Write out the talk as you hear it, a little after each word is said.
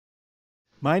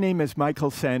My name is Michael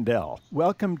Sandel.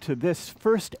 Welcome to this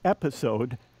first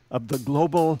episode of the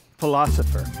Global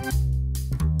Philosopher.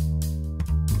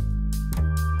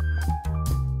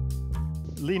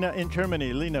 Lena in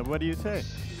Germany. Lena, what do you say?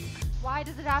 Why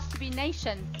does it have to be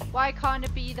nations? Why can't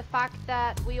it be the fact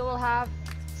that we all have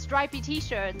stripy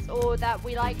t-shirts or that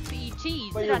we like to eat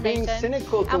cheese? But you're being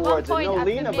cynical towards it. No,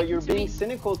 Lena, but you're being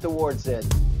cynical towards it.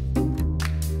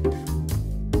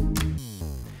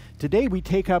 Today we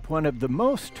take up one of the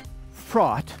most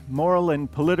fraught moral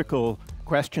and political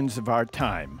questions of our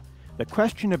time, the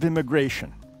question of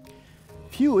immigration.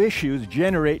 Few issues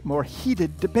generate more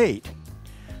heated debate,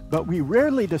 but we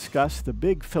rarely discuss the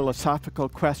big philosophical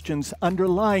questions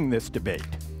underlying this debate.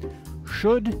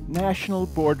 Should national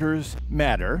borders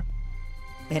matter?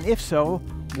 And if so,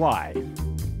 why?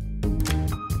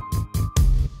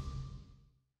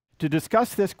 To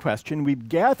discuss this question, we've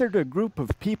gathered a group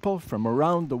of people from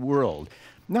around the world,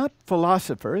 not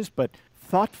philosophers, but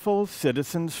thoughtful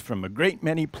citizens from a great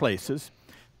many places,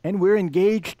 and we're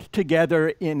engaged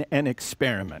together in an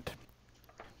experiment.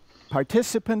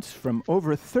 Participants from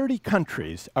over 30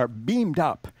 countries are beamed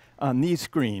up on these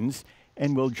screens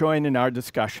and will join in our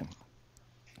discussion.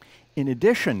 In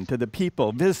addition to the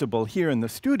people visible here in the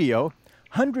studio,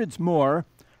 hundreds more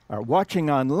are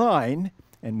watching online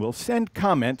and will send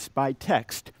comments by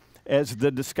text as the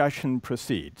discussion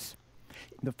proceeds.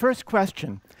 The first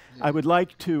question I would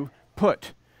like to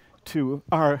put to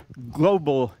our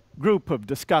global group of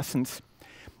discussants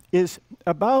is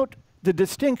about the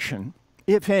distinction,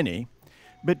 if any,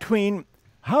 between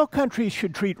how countries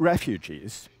should treat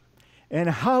refugees and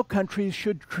how countries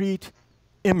should treat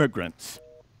immigrants.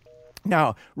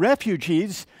 Now,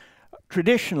 refugees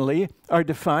traditionally are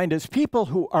defined as people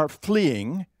who are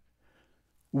fleeing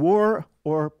war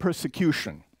or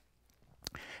persecution,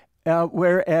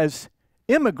 whereas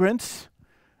immigrants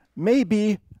may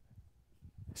be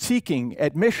seeking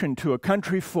admission to a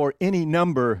country for any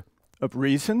number of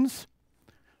reasons,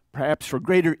 perhaps for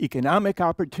greater economic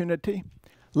opportunity.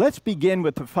 Let's begin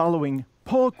with the following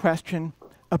poll question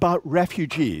about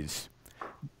refugees.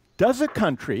 Does a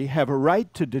country have a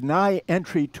right to deny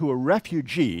entry to a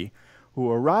refugee who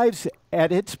arrives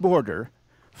at its border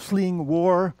fleeing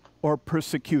war or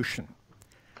persecution?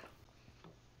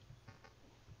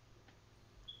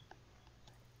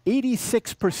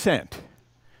 86%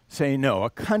 say no. A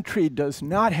country does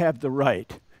not have the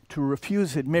right to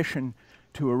refuse admission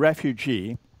to a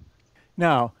refugee.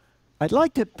 Now, I'd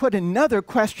like to put another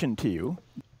question to you.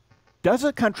 Does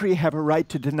a country have a right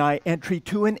to deny entry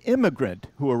to an immigrant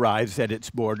who arrives at its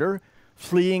border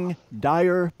fleeing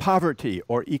dire poverty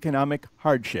or economic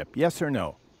hardship? Yes or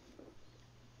no?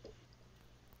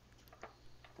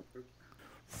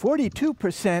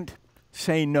 42%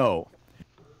 say no.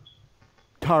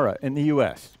 Tara, in the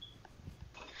U.S.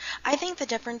 I think the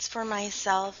difference for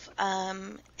myself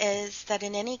is that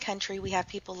in any country we have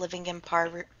people living in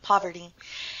poverty,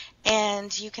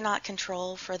 and you cannot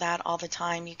control for that all the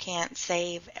time. You can't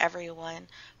save everyone.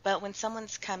 But when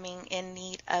someone's coming in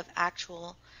need of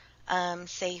actual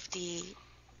safety,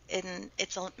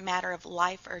 it's a matter of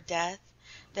life or death,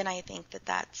 then I think that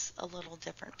that's a little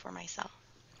different for myself.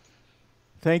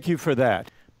 Thank you for that.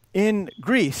 In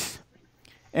Greece,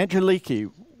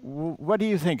 Angeliki, what do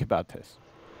you think about this?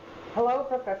 Hello,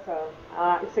 Professor.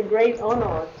 It's a great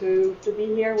honor to be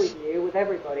here with you, with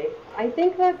everybody. I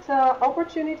think that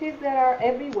opportunities that are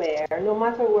everywhere, no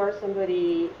matter where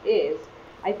somebody is,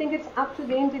 I think it's up to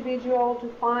the individual to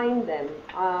find them.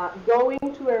 Going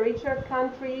to a richer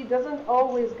country doesn't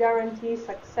always guarantee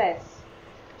success.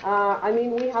 I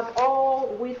mean, we have all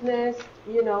witnessed,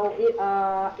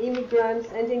 immigrants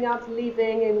ending up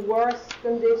living in worse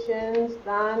conditions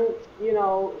than,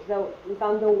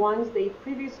 than the ones they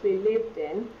previously lived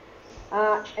in.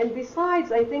 And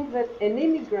besides, I think that an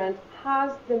immigrant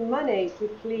has the money to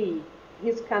flee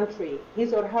his country,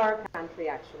 his or her country,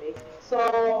 actually.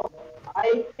 So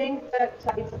I think that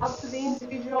it's up to the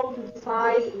individual to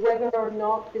decide whether or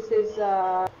not this is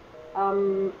a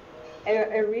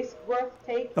risk worth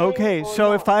taking. Okay,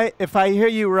 so not. if I hear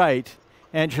you right,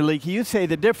 Angelique, you say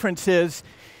the difference is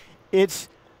it's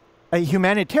a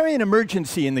humanitarian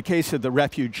emergency in the case of the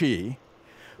refugee,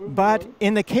 but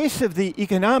in the case of the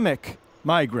economic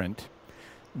migrant,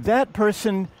 that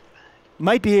person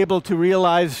might be able to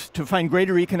realize, to find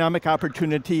greater economic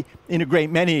opportunity in a great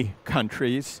many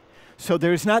countries. So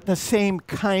there's not the same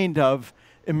kind of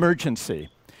emergency.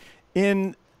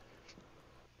 In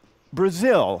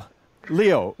Brazil,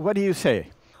 Leo, what do you say?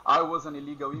 I was an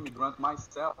illegal immigrant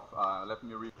myself. Let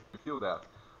me reveal that.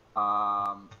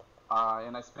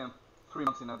 And I spent 3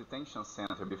 months in a detention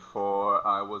center before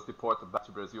I was deported back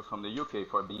to Brazil from the UK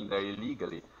for being there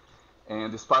illegally.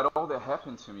 And despite all that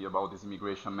happened to me about this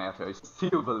immigration matter, I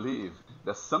still believe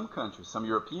that some countries, some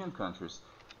European countries,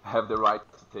 have the right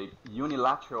to take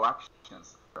unilateral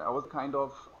actions. I was kind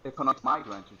of economic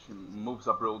migrant which moves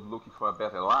abroad looking for a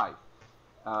better life.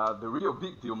 The real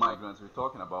big deal migrants we're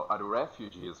talking about are the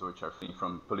refugees, which are fleeing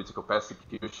from political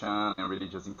persecution and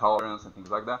religious intolerance and things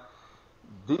like that.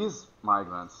 These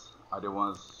migrants are the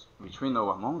ones which we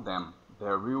know among them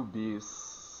there will be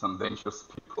some dangerous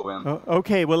people. And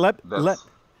okay, well,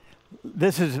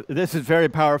 this is very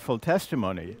powerful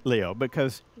testimony, Leo,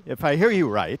 because if I hear you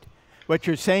right, what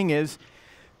you're saying is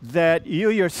that you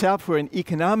yourself were an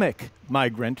economic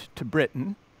migrant to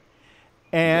Britain,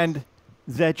 and yes,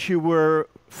 that you were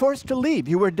forced to leave.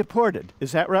 You were deported.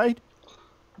 Is that right?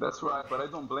 That's right, but I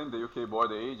don't blame the UK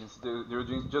border agents. They're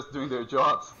just doing their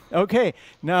jobs. Okay,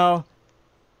 now,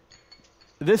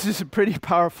 this is a pretty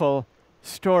powerful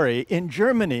story. In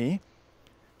Germany,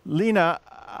 Lena,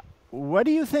 what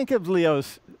do you think of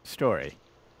Leo's story?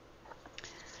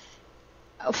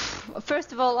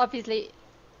 First of all, obviously,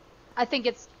 I think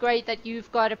it's great that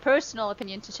you've got a personal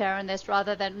opinion to share on this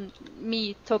rather than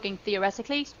me talking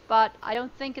theoretically, but I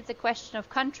don't think it's a question of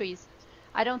countries.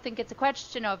 I don't think it's a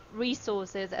question of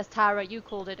resources, as Tara, you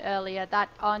called it earlier, that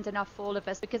aren't enough for all of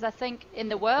us, because I think in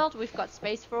the world we've got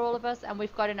space for all of us and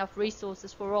we've got enough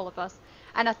resources for all of us.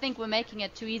 And I think we're making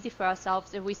it too easy for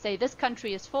ourselves if we say this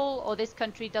country is full or this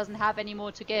country doesn't have any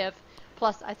more to give.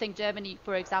 Plus, I think Germany,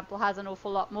 for example, has an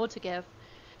awful lot more to give.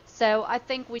 So I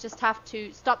think we just have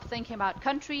to stop thinking about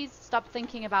countries, stop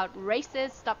thinking about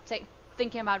races, stop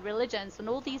thinking about religions and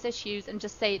all these issues, and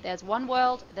just say there's one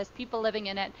world, there's people living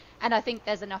in it, and I think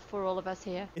there's enough for all of us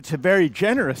here. It's a very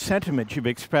generous sentiment you've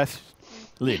expressed,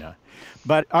 Lena.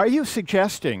 But are you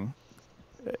suggesting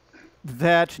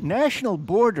that national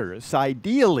borders,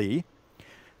 ideally,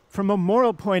 from a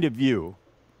moral point of view,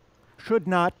 should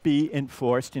not be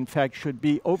enforced, in fact, should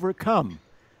be overcome?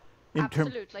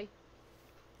 Absolutely.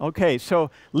 Okay,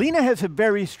 so Lena has a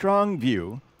very strong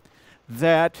view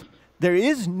that there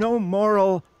is no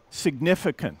moral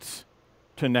significance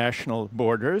to national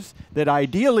borders, that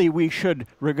ideally we should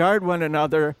regard one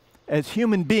another as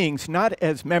human beings, not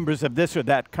as members of this or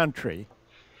that country.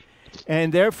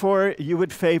 And therefore, you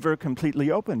would favor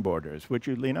completely open borders, would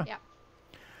you, Lena? Yeah.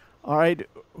 All right,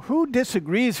 who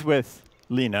disagrees with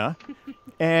Lena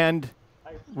and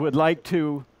would like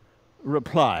to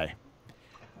reply?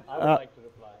 I would like to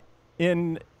reply.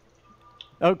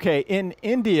 In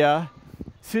India,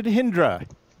 Sudhindra,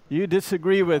 you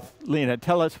disagree with Lena.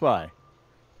 Tell us why.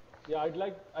 Yeah,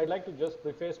 I'd like to just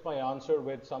preface my answer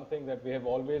with something that we have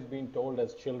always been told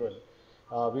as children.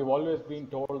 We've always been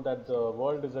told that the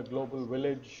world is a global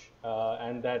village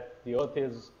and that the earth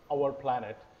is our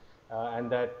planet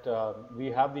and that we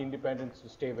have the independence to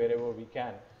stay wherever we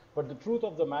can. But the truth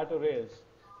of the matter is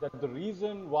that the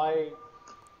reason why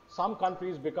some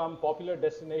countries become popular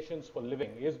destinations for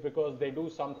living is because they do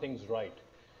some things right.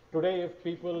 Today, if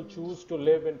people choose to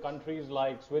live in countries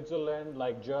like Switzerland,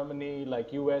 like Germany,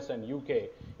 like US and UK,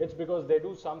 it's because they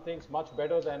do some things much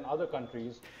better than other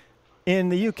countries. In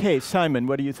the UK, Simon,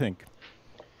 what do you think?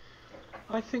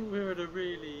 I think we're at a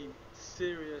really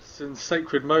serious and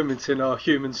sacred moment in our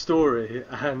human story,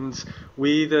 and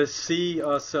we either see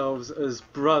ourselves as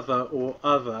brother or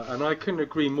other, and I couldn't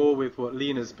agree more with what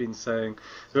Lena's been saying,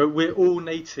 that we're all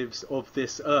natives of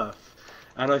this earth.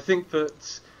 And I think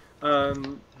that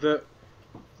that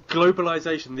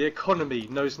globalization, the economy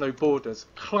knows no borders,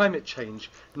 climate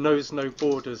change knows no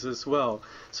borders as well.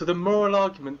 So the moral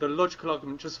argument, the logical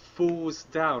argument just falls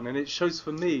down, and it shows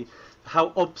for me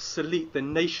how obsolete the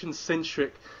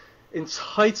nation-centric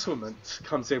entitlement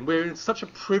comes in. We're in such a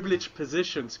privileged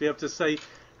position to be able to say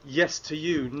yes to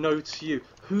you, no to you.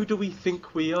 Who do we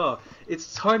think we are?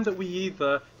 It's time that we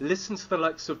either listen to the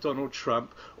likes of Donald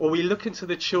Trump, or we look into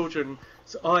the children's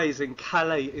eyes in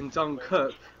Calais, in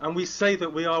Dunkirk, and we say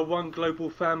that we are one global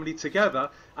family together,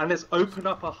 and let's open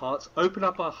up our hearts, open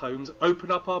up our homes,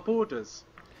 open up our borders.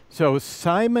 So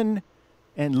Simon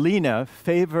and Lena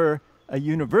favor a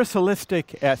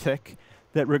universalistic ethic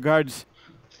that regards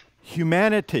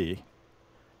humanity,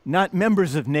 not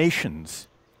members of nations,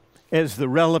 as the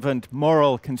relevant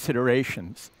moral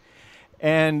considerations.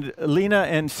 And Lena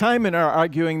and Simon are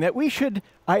arguing that we should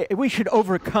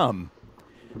overcome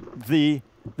the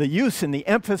use and the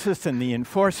emphasis and the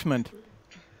enforcement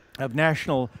of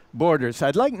national borders.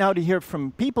 I'd like now to hear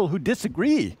from people who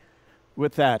disagree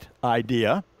with that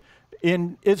idea.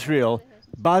 In Israel,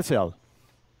 Basel.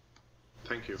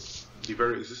 Thank you. The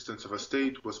very existence of a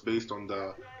state was based on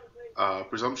the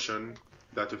presumption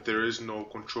that if there is no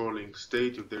controlling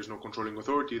state, if there's no controlling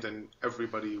authority, then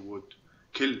everybody would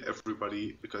kill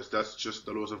everybody because that's just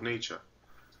the laws of nature.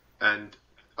 And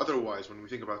otherwise, when we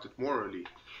think about it morally,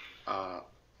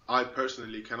 I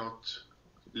personally cannot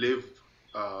live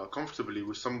comfortably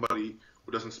with somebody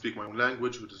who doesn't speak my own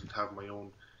language, who doesn't have my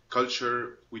own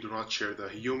culture. We do not share the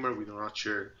humor, we do not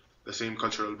share the same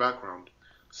cultural background.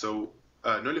 So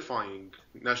nullifying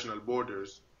national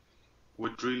borders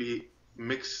would really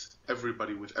mix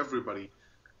everybody with everybody,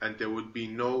 and there would be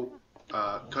no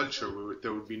culture,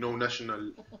 there would be no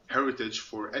national heritage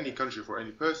for any country, for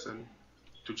any person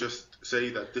to just say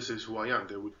that this is who I am.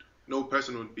 No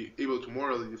person would be able to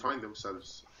morally define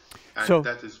themselves, and so,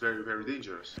 that is very, very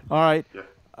dangerous. All right.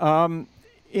 Yeah.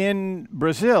 In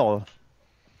Brazil,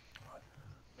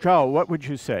 Joe, what would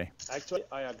you say? Actually,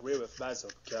 I agree with Basil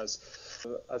because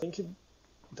I think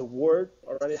the world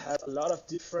already has a lot of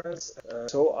difference.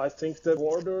 So I think the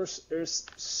borders is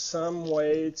some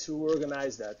way to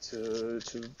organize that, to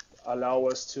allow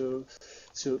us to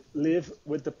live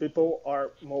with the people who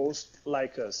are most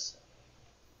like us.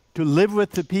 To live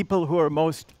with the people who are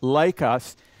most like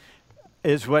us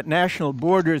is what national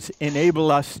borders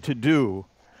enable us to do,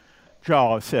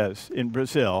 João says, in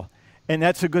Brazil. And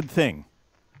that's a good thing.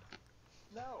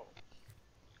 No.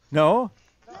 No?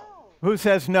 No. Who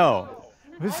says no?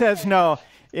 Who says no?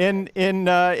 In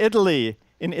Italy,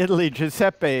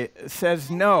 Giuseppe says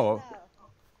no.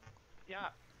 Yeah.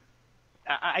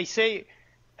 I say,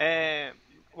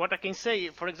 what I can say,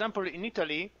 for example, in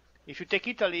Italy, if you take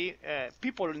Italy,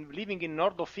 people living in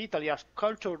north of Italy are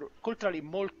culturally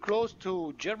more close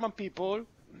to German people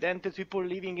than the people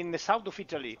living in the south of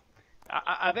Italy.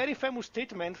 A very famous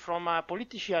statement from a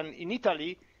politician in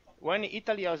Italy, when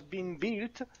Italy has been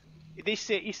built, he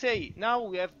say, now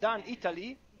we have done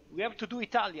Italy, we have to do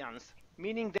Italians,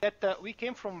 meaning that we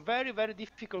came from very, very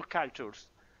difficult cultures.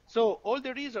 So all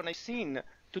the reason I've seen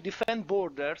to defend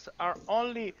borders are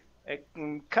only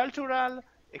cultural,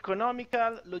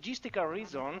 economical, logistical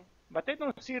reason, but I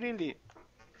don't see really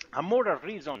a moral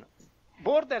reason.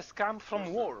 Borders come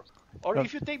from war. Or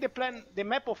if you take the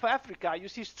map of Africa, you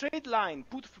see straight line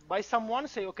put by someone,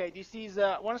 say, okay, this is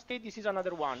one state, this is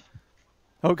another one.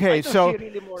 Okay, so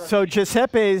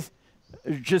Giuseppe's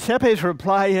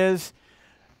reply is,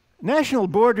 national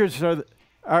borders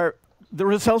are the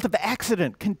result of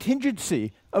accident,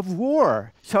 contingency, of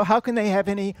war. So how can they have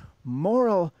any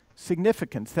moral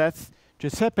significance? That's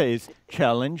Giuseppe's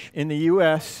challenge in the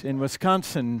U.S., in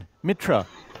Wisconsin. Mitra.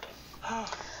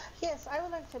 Yes, I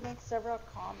would like to make several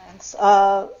comments.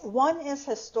 One is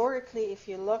historically, if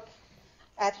you look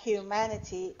at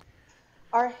humanity,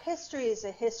 our history is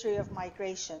a history of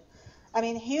migration. I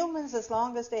mean, humans, as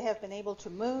long as they have been able to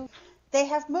move, they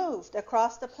have moved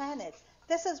across the planet.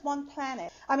 This is one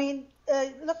planet. I mean,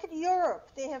 look at Europe.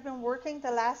 They have been working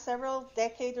the last several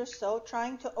decades or so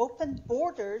trying to open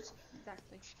borders.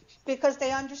 Exactly. Because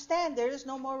they understand there is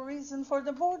no more reason for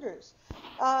the borders.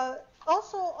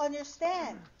 Also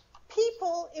understand,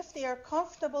 people, if they are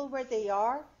comfortable where they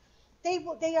are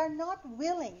not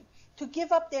willing to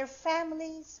give up their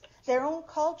families, their own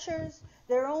cultures,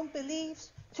 their own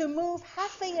beliefs, to move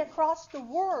halfway across the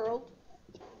world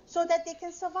so that they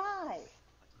can survive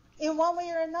in one way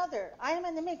or another. I am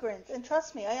an immigrant, and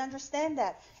trust me, I understand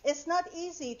that. It's not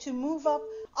easy to move up,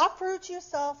 uproot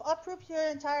yourself, uproot your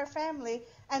entire family,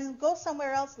 and go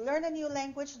somewhere else, learn a new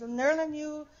language, learn a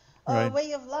new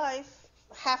way of life,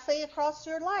 halfway across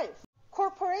your life.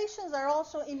 Corporations are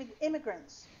also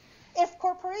immigrants. If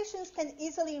corporations can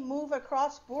easily move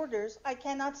across borders, I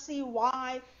cannot see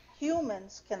why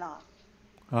humans cannot.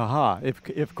 Aha.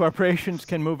 If corporations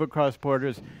can move across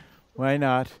borders, why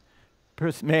not?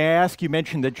 May I ask, you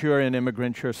mentioned that you're an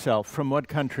immigrant yourself. From what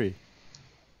country?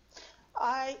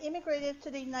 I immigrated to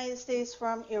the United States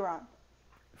from Iran.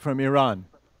 From Iran?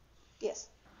 Yes.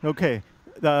 Okay.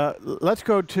 Let's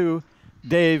go to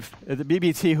Dave at the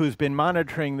BBC, who's been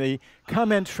monitoring the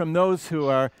comments from those who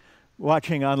are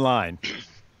watching online.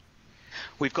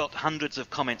 We've got hundreds of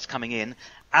comments coming in.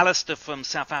 Alistair from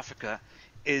South Africa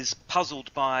is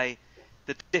puzzled by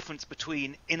the difference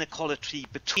between inequality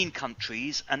between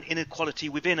countries and inequality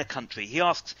within a country. He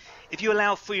asks, if you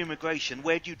allow free immigration,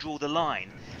 where do you draw the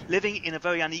line? Living in a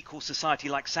very unequal society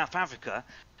like South Africa,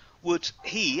 would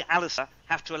he, Alistair,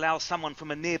 have to allow someone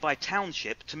from a nearby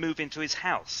township to move into his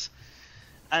house?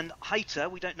 And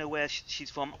Haita, we don't know where she's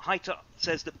from, Haita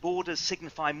says that borders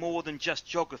signify more than just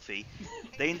geography.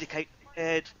 They indicate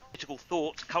shared political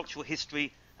thought, cultural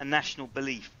history, and national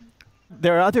belief.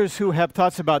 There are others who have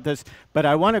thoughts about this, but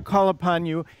I want to call upon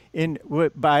you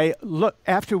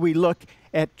after we look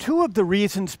at two of the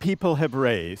reasons people have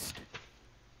raised.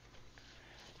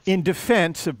 in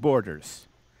defense of borders.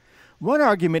 One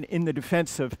argument in the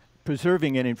defense of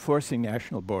preserving and enforcing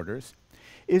national borders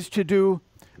is to do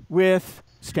with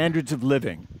standards of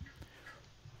living,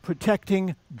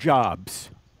 protecting jobs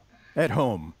at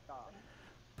home,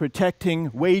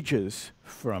 protecting wages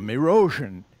from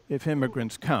erosion if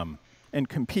immigrants come and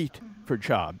compete for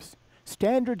jobs.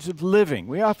 Standards of living.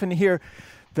 We often hear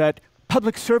that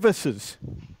public services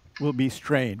will be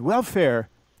strained, welfare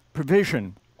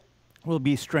provision will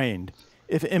be strained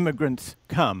if immigrants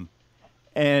come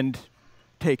and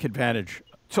take advantage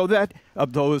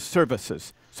of those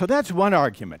services. So that's one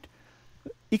argument.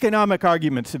 Economic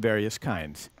arguments of various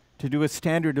kinds to do with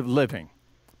standard of living,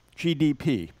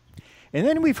 GDP. And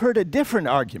then we've heard a different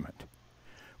argument,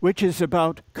 which is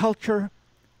about culture,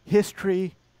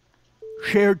 history,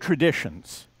 shared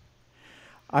traditions.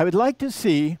 I would like to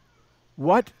see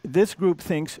what this group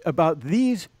thinks about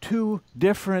these two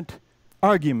different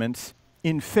arguments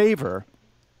in favor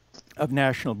of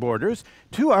national borders,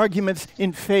 two arguments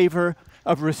in favor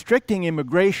of restricting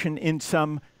immigration in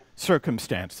some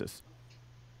circumstances.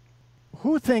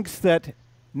 Who thinks that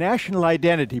national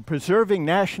identity, preserving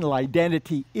national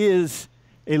identity, is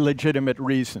a legitimate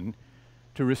reason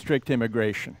to restrict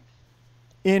immigration?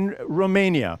 In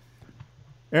Romania,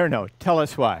 Erno, tell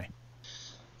us why.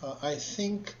 I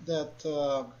think that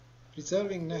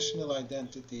preserving national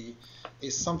identity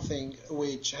is something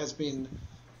which has been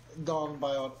done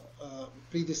by our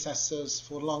predecessors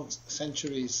for long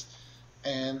centuries,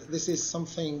 and this is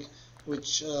something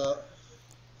which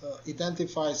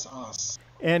identifies us.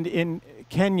 And in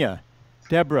Kenya,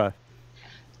 Deborah.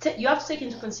 You have to take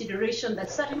into consideration that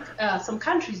some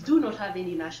countries do not have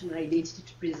any national identity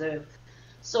to preserve.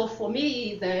 So for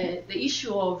me, the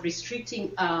issue of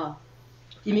restricting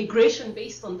immigration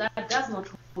based on that does not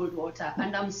hold water.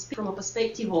 And I'm speaking from a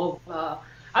perspective of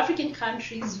African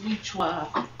countries which were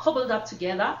cobbled up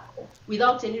together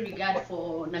without any regard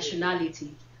for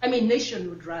nationality. I mean,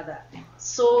 nationhood rather.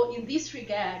 So in this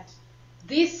regard,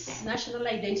 this national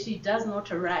identity does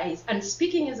not arise. And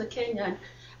speaking as a Kenyan,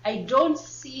 I don't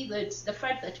see that the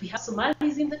fact that we have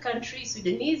Somalis in the country,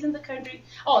 Sudanese in the country.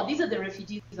 Oh, these are the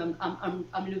refugees I'm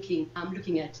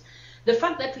looking at. The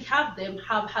fact that we have them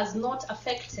has not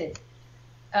affected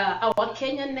our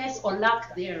Kenyanness or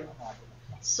lack thereof.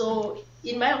 So,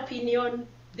 in my opinion,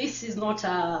 this is not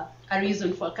a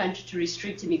reason for a country to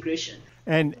restrict immigration.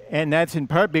 And that's in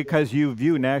part because you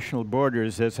view national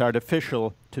borders as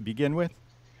artificial to begin with?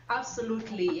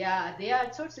 Absolutely, yeah. They are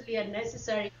totally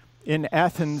unnecessary. In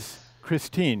Athens,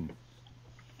 Christine,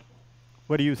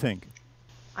 what do you think?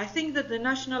 I think that the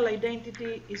national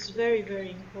identity is very,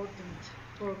 very important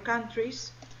for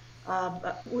countries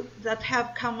that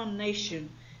have common nation,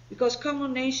 because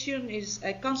common nation is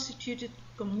a constituted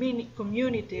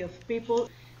community of people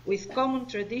with common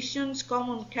traditions,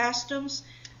 common customs,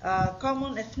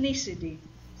 common ethnicity.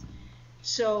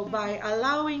 So by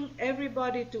allowing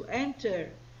everybody to enter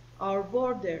our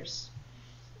borders,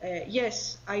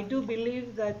 yes, I do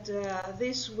believe that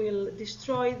this will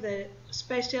destroy the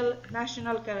special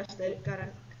national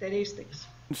characteristics.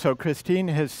 So Christine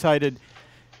has cited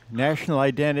national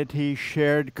identity,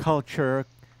 shared culture,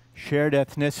 shared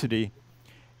ethnicity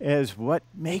as what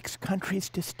makes countries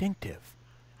distinctive,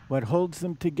 what holds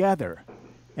them together.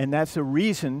 And that's a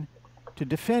reason to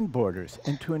defend borders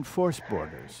and to enforce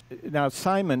borders. Now,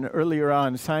 Simon, earlier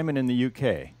on, Simon in the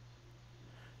UK,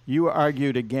 you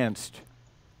argued against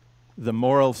the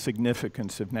moral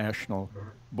significance of national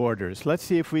borders. Let's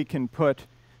see if we can put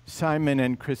Simon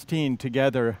and Christine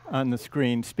together on the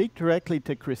screen. Speak directly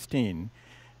to Christine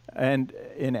and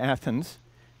in Athens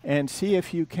and see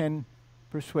if you can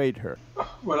persuade her.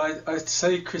 Well, I'd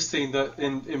say, Christine, that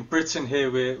in Britain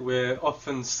here we're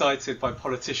often cited by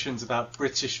politicians about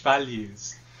British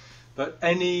values. But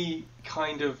any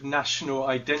kind of national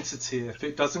identity, if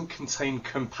it doesn't contain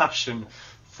compassion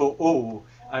for all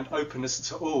and openness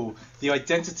to all, the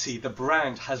identity, the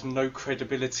brand, has no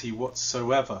credibility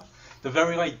whatsoever. The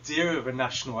very idea of a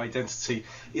national identity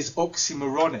is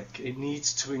oxymoronic. It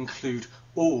needs to include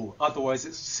all, otherwise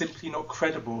it's simply not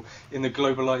credible in the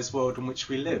globalized world in which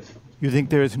we live. You think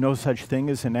there is no such thing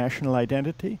as a national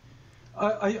identity?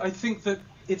 I think that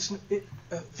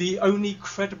the only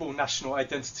credible national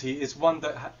identity is one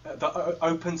that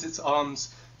opens its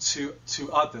arms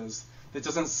to others, that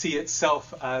doesn't see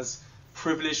itself as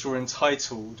privileged or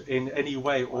entitled in any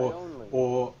way,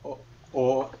 or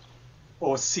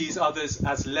sees others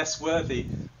as less worthy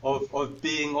of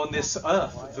being on this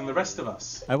earth than the rest of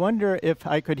us. I wonder if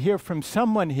I could hear from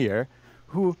someone here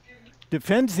who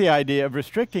defends the idea of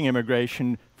restricting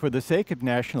immigration for the sake of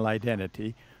national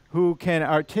identity, who can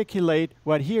articulate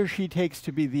what he or she takes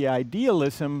to be the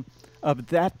idealism of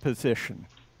that position.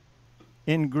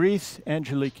 In Greece,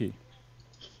 Angeliki.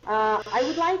 I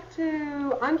would like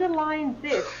to underline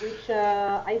this, which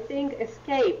I think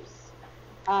escapes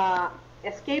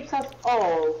us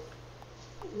all.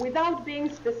 Without being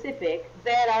specific,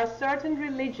 there are certain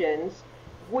religions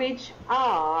which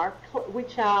are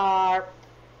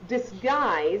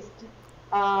disguised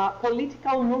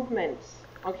political movements.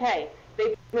 Okay,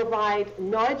 they provide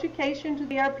no education to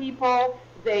their people.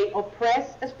 They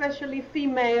oppress, especially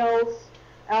females.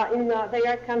 In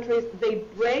their countries, they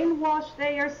brainwash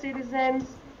their citizens,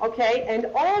 okay, and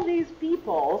all these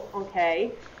people,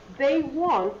 okay, they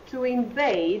want to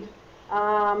invade,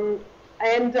 and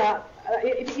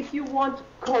if you want,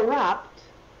 corrupt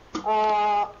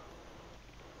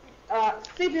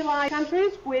civilized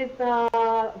countries with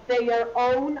their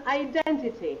own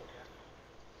identity.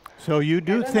 So you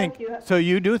do think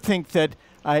that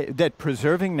that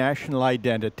preserving national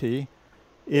identity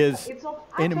is it's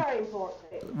very important.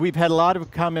 We've had a lot of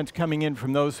comments coming in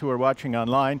from those who are watching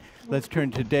online. Let's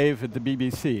turn to Dave at the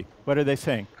BBC. What are they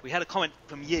saying? We had a comment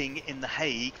from Ying in The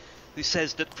Hague who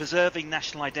says that preserving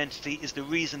national identity is the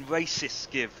reason racists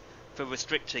give for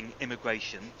restricting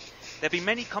immigration. There have been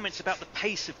many comments about the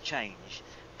pace of change.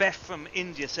 Beth from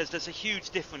India says there's a huge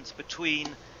difference between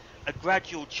a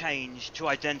gradual change to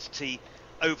identity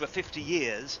over 50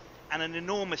 years and an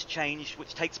enormous change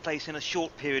which takes place in a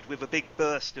short period with a big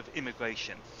burst of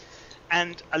immigration.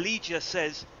 And Aligia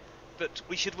says that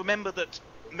we should remember that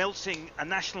melting a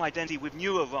national identity with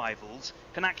new arrivals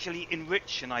can actually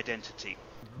enrich an identity.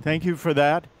 Thank you for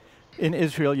that. In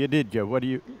Israel, Yedidya, what do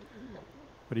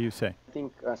you say? I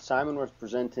think Simon was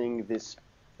presenting this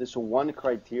one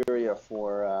criteria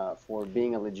for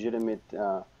being a legitimate,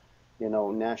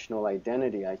 national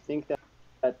identity. I think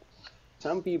that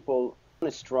some people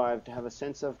want to strive to have a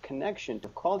sense of connection to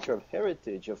culture, of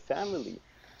heritage, of family.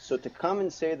 So to come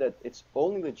and say that it's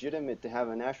only legitimate to have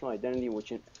a national identity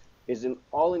which is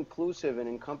all-inclusive and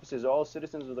encompasses all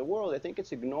citizens of the world, I think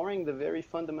it's ignoring the very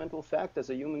fundamental fact as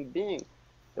a human being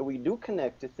that we do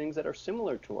connect to things that are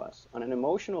similar to us, on an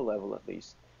emotional level at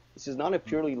least. This is not a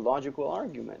purely logical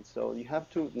argument, so you have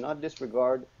to not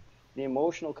disregard the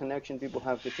emotional connection people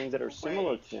have to things that are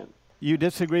similar to them. You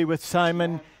disagree with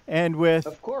Simon and with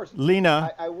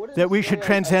Lena I wouldn't that we say should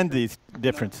transcend these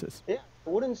differences. Yeah, I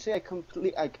wouldn't say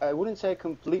I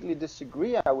completely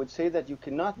disagree. I would say that you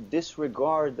cannot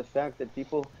disregard the fact that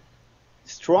people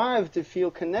strive to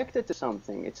feel connected to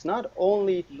something. It's not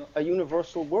only a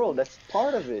universal world, that's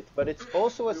part of it, but it's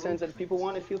also a sense that people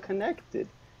want to feel connected.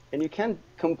 And you can't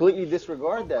completely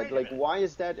disregard that. Like, why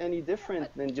is that any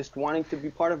different than just wanting to be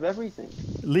part of everything?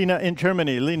 Lena in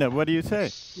Germany. Lena, what do you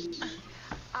say?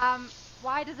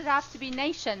 Why does it have to be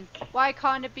nations? Why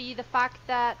can't it be the fact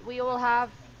that we all have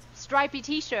stripy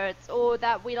t-shirts or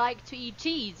that we like to eat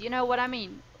cheese? You know what I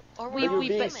mean? But you're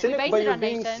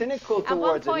being cynical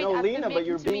towards it. No, Lena, but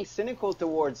you're being cynical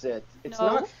towards it.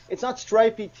 It's not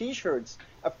stripy t-shirts.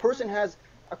 A person has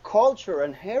a culture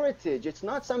and heritage. It's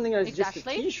not something that's just a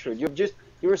t-shirt.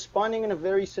 You're responding in a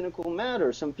very cynical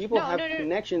manner. Some people have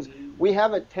connections. We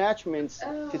have attachments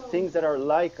to things that are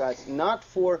like us, not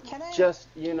for just,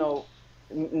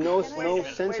 no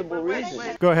sensible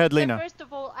reason. Go ahead, Lena. So first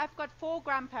of all, I've got 4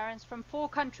 grandparents from 4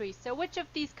 countries. So which of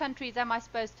these countries am I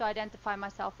supposed to identify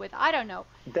myself with? I don't know.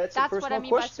 That's what I mean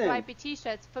question. by stripy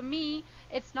t-shirts. For me,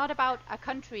 it's not about a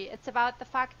country. It's about the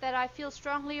fact that I feel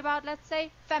strongly about, let's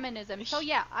say, feminism. So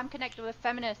yeah, I'm connected with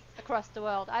feminists across the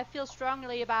world. I feel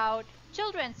strongly about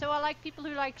children. So I like people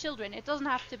who like children. It doesn't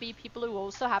have to be people who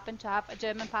also happen to have a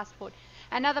German passport.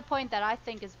 Another point that I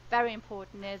think is very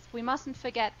important is we mustn't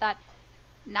forget that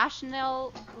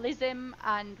nationalism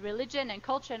and religion and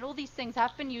culture and all these things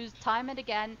have been used time and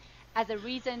again as a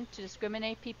reason to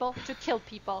discriminate people, to kill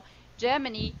people.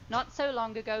 Germany, not so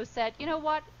long ago, said, you know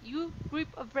what, you group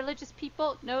of religious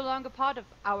people, no longer part of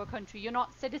our country, you're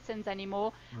not citizens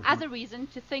anymore, as a reason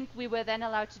to think we were then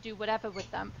allowed to do whatever with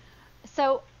them.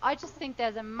 So I just think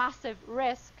there's a massive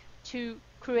risk to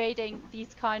creating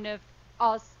these kind of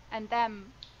us and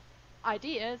them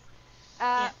ideas.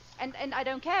 And I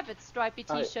don't care if it's stripy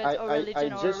t-shirts or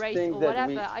religion or a race or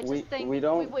whatever. I just think we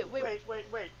don't. Wait.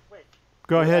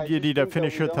 Go ahead, Yedida.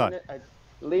 Finish your thought.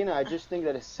 Lena, I just think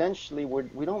that essentially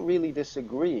we don't really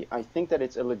disagree. I think that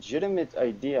it's a legitimate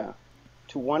idea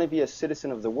to want to be a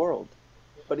citizen of the world.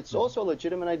 But it's also a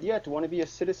legitimate idea to want to be a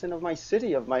citizen of my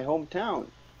city, of my hometown.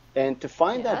 And to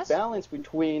find that balance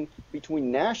between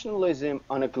nationalism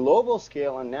on a global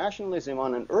scale and nationalism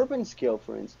on an urban scale,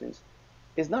 for instance,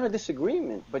 is not a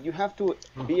disagreement, but you have to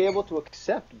be able to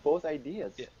accept both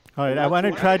ideas. Yeah. All right, I want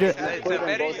to try to. It's a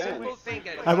very simple thing.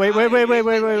 Wait.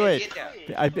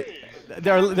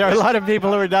 There are a lot of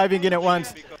people who are diving in at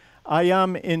once. I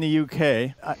am in the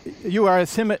UK. You are a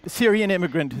Syrian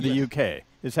immigrant to the UK.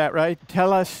 Is that right?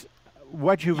 Tell us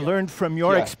what you've learned from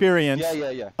your experience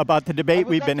about the debate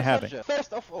we've been having.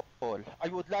 First of all, I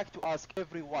would like to ask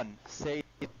everyone, say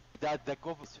that the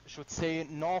government should say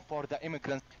no for the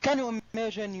immigrants. Can you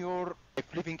imagine your life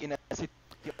living in a city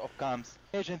of camps?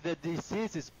 Imagine the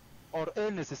diseases or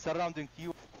illnesses surrounding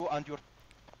you and your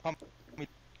family.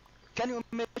 Can you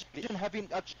imagine having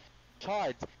a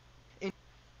child in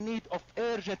need of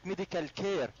urgent medical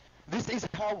care? This is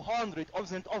how hundreds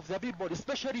of the people,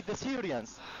 especially the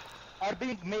Syrians, are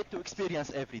being made to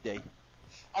experience every day.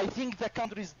 I think the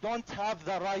countries don't have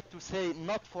the right to say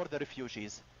not for the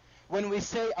refugees. When we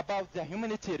say about the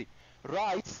humanitarian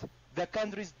rights, the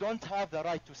countries don't have the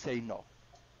right to say no.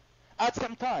 At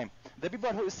some time, the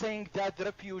people who are saying that the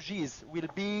refugees will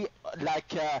be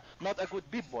like not a good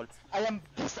people, I am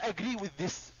disagree with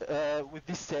this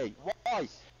say. Why?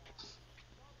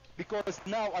 Because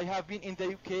now I have been in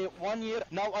the UK 1 year,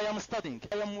 now I am studying.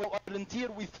 I am a volunteer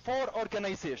with 4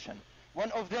 organizations. One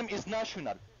of them is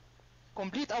national.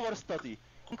 Complete our study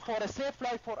for a safe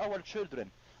life for our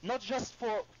children, not just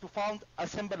to found a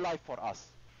simple life for us.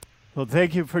 Well,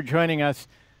 thank you for joining us.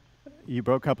 You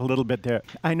broke up a little bit there.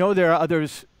 I know there are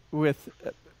others with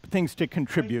things to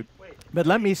contribute, but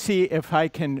let me see if I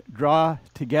can draw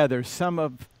together some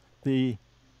of the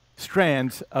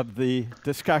strands of the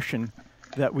discussion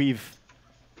that we've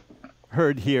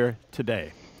heard here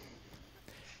today.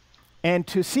 And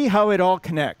to see how it all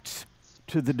connects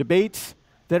to the debates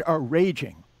that are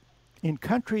raging in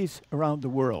countries around the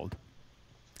world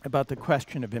about the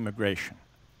question of immigration.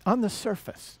 On the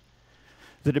surface,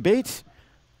 the debates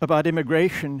about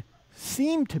immigration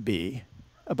seem to be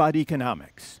about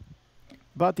economics,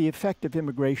 about the effect of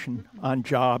immigration on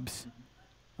jobs,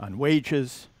 on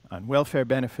wages, on welfare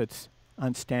benefits,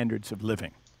 on standards of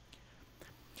living.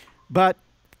 But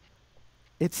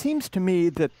it seems to me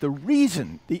that the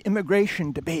reason the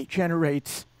immigration debate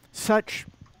generates such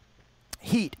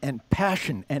heat and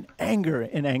passion and anger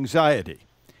and anxiety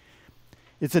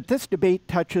is that this debate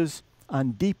touches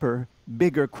on deeper,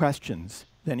 bigger questions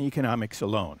than economics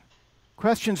alone.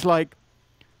 Questions like,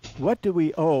 what do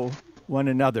we owe one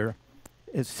another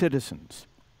as citizens?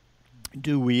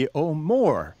 Do we owe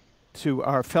more to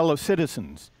our fellow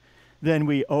citizens than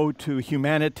we owe to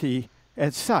humanity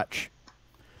as such?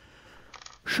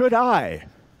 Should I,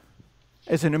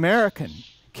 as an American,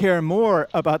 care more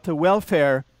about the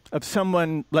welfare of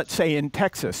someone, let's say in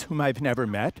Texas, whom I've never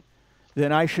met,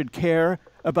 than I should care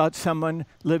about someone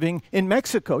living in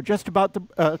Mexico, just about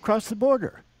across the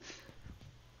border?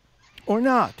 Or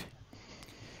not?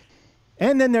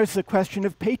 And then there's the question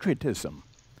of patriotism,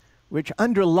 which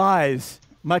underlies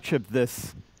much of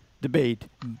this debate.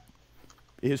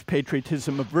 Is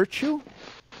patriotism a virtue,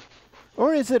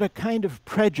 or is it a kind of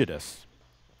prejudice?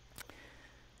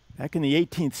 Back in the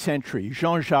 18th century,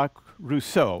 Jean-Jacques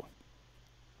Rousseau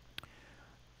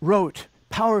wrote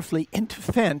powerfully in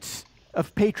defense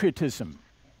of patriotism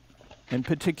and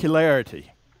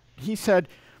particularity. He said,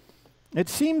 "It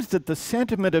seems that the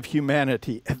sentiment of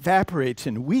humanity evaporates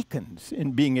and weakens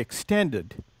in being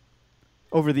extended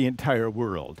over the entire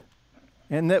world,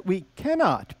 and that we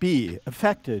cannot be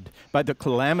affected by the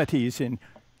calamities in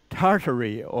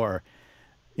Tartary or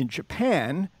in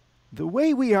Japan the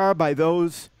way we are by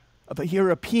those of a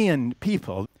European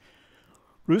people."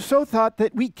 Rousseau thought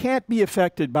that we can't be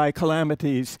affected by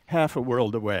calamities half a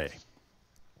world away.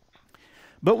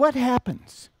 But what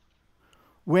happens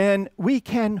when we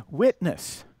can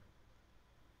witness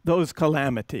those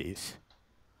calamities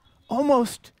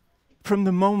almost from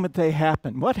the moment they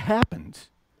happen? What happens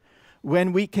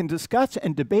when we can discuss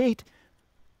and debate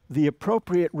the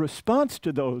appropriate response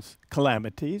to those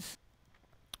calamities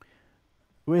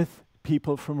with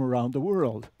people from around the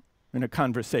world in a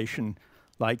conversation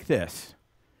like this?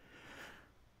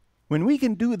 When we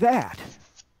can do that,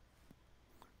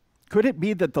 could it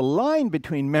be that the line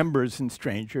between members and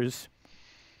strangers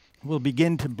will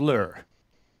begin to blur?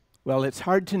 Well, it's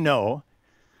hard to know.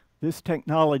 This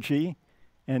technology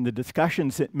and the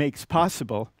discussions it makes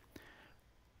possible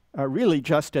are really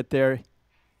just at their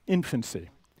infancy.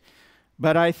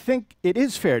 But I think it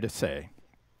is fair to say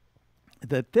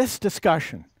that this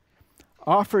discussion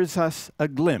offers us a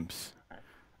glimpse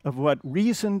of what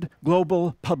reasoned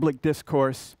global public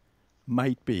discourse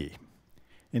might be.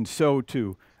 And so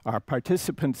to our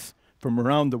participants from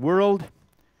around the world,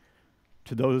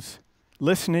 to those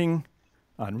listening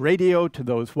on radio to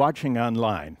those watching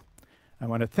online. I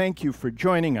want to thank you for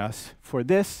joining us for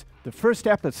this, the first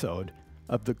episode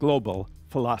of The Global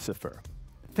Philosopher.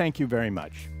 Thank you very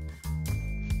much.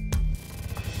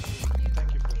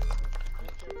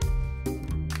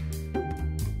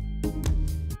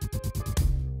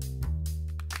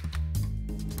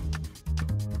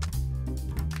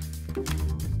 Thank you.